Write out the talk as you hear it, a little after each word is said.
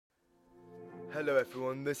Hello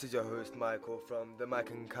everyone, this is your host Michael from the Mike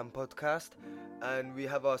and Cam podcast, and we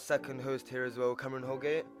have our second host here as well, Cameron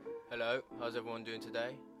Holgate. Hello, how's everyone doing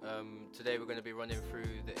today? Today we're going to be running through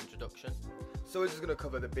the introduction. So we're just going to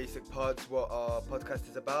cover the basic parts, what our podcast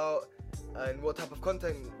is about, and what type of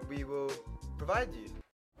content we will provide you.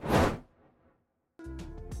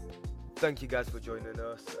 Thank you guys for joining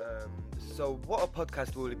us. So what a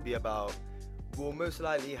podcast will it be about? We'll most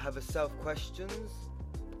likely have a self-questions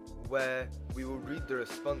where we will read the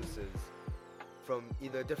responses from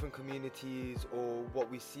either different communities or what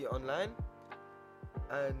we see online.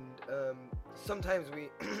 And sometimes we...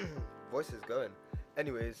 voice is going.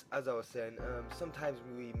 Anyways, as I was saying, sometimes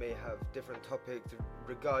we may have different topics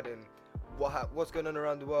regarding what's going on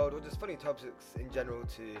around the world, or just funny topics in general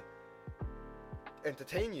to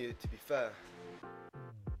entertain you, to be fair.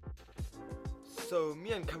 So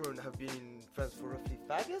me and Cameron have been friends for roughly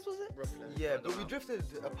 5 years, was it? Roughly. Yeah, but we drifted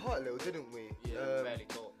apart a little, didn't we? Yeah, barely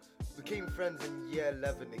talk. Became friends in year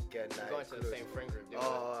 11 again. We got into the same friend group, didn't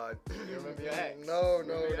we? You remember your ex? No.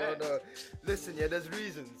 Listen, yeah, there's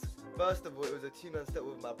reasons. First of all, it was a 2-man step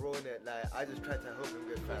with my bro in it. Like, I just tried to help him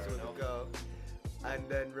get closer with the girl. And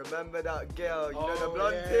then remember that girl, you know, the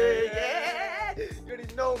blonde thing? Yeah! You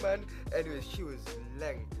already know, man. Anyways, she was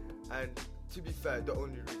leng. And to be fair, the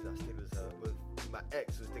only reason I stayed with her was my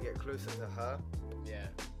ex was to get closer to her. Yeah.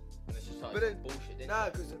 And then she started bullshit, didn't nah,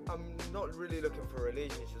 because I'm not really looking for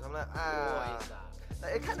relationships. I'm like, What is that?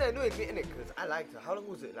 Like, it kind of annoyed me, innit? Because I liked her. How long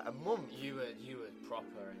was it? Like a month? You were proper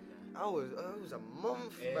in there. I was a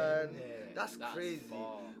month, man. That's crazy.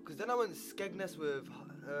 Because then I went Skegness with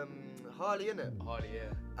Harley, innit? Harley,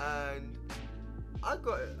 yeah. And I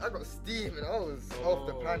got steam and I was off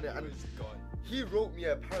the planet. And he wrote me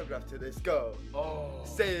a paragraph to this girl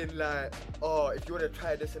saying like, oh, if you want to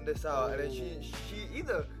try this and this out. And then she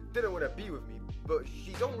either didn't want to be with me, but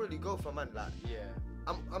she don't really go for man. Like, yeah.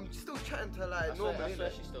 I'm still chatting to her like normally. I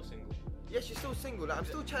swear she's still single. Yeah, she's still single. Like, I'm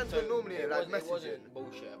still chatting to her normally, like messaging. It wasn't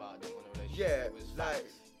bullshit about it on a relationship. Yeah, it was like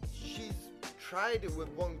facts. she's tried it with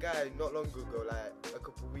one guy not long ago, like a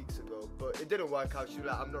couple weeks ago, but it didn't work out. She was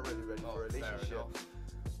like, I'm not really ready for a relationship.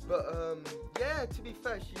 But yeah, to be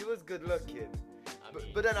fair, she was good looking.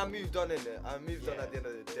 But then I moved on in it. I moved on at the end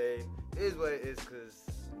of the day. It is what it is, cause.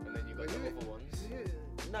 And then you got the other ones.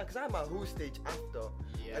 Nah, because I had my whole stage after.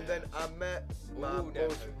 Yeah. And then I met my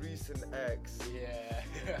most recent ex. Yeah.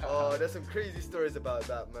 Oh, there's some crazy stories about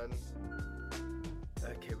that, man.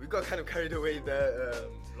 Okay, we got kind of carried away there.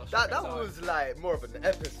 That was like more of an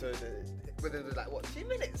episode. But it was like, what, 2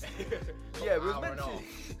 minutes? Yeah, we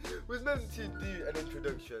was meant to do an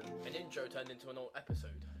introduction. An intro turned into an whole episode.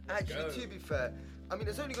 Actually, to be fair, I mean,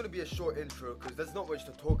 it's only going to be a short intro because there's not much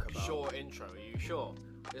to talk about. Short intro, are you sure?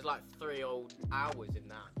 There's like 3 old hours in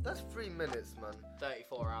that. That's 3 minutes, man.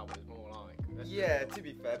 34 hours, more like. Yeah, to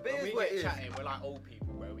be fair. But when it's we what get it is. chatting, we're like old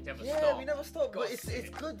people, bro. We never stop. Yeah, we never stop. But Gossip. it's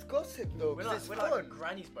good gossip, though. We're It's like fun.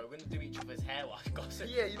 grannies, bro. We're going to do each other's hair while gossip.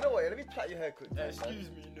 Yeah, you know what? Let me plait your hair quick. Excuse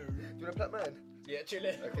me, no. Do you want to plait mine? Yeah, chill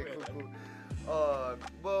it. Okay, cool.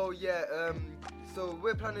 Well, yeah, so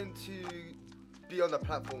we're planning to be on the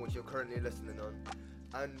platform which you're currently listening on.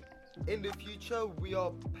 And in the future, we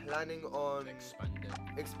are planning on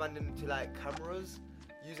expanding to like cameras,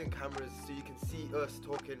 using cameras so you can see us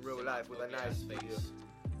talking real life with a nice video.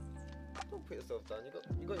 Don't put yourself down,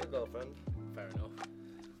 you got your girlfriend. Fair enough.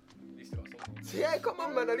 At least you got someone. Yeah, come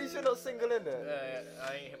on, man, at least you're not single, innit?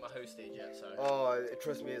 I ain't hit my host stage yet, so. Oh,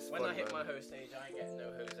 trust me, it's when fun, I hit man. my host stage, I ain't getting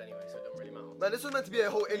no host anyway, so it don't really matter. Man, this was meant to be a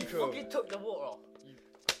whole intro. You fucking took the water off. You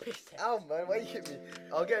pissed it. Ow, man, why you hit me?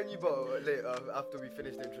 I'll get a new bottle later after we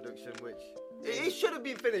finish the introduction, which it should have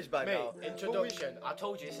been finished by now. Introduction. I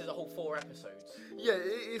told you this is a whole 4 episodes. Yeah,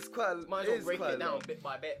 it's quite. Might as well break it down bit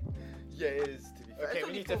by bit. Yeah, it is, to be fair. Okay,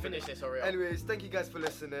 we need to finish this already. Anyways, thank you guys for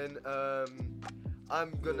listening.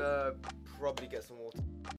 I'm gonna probably get some water.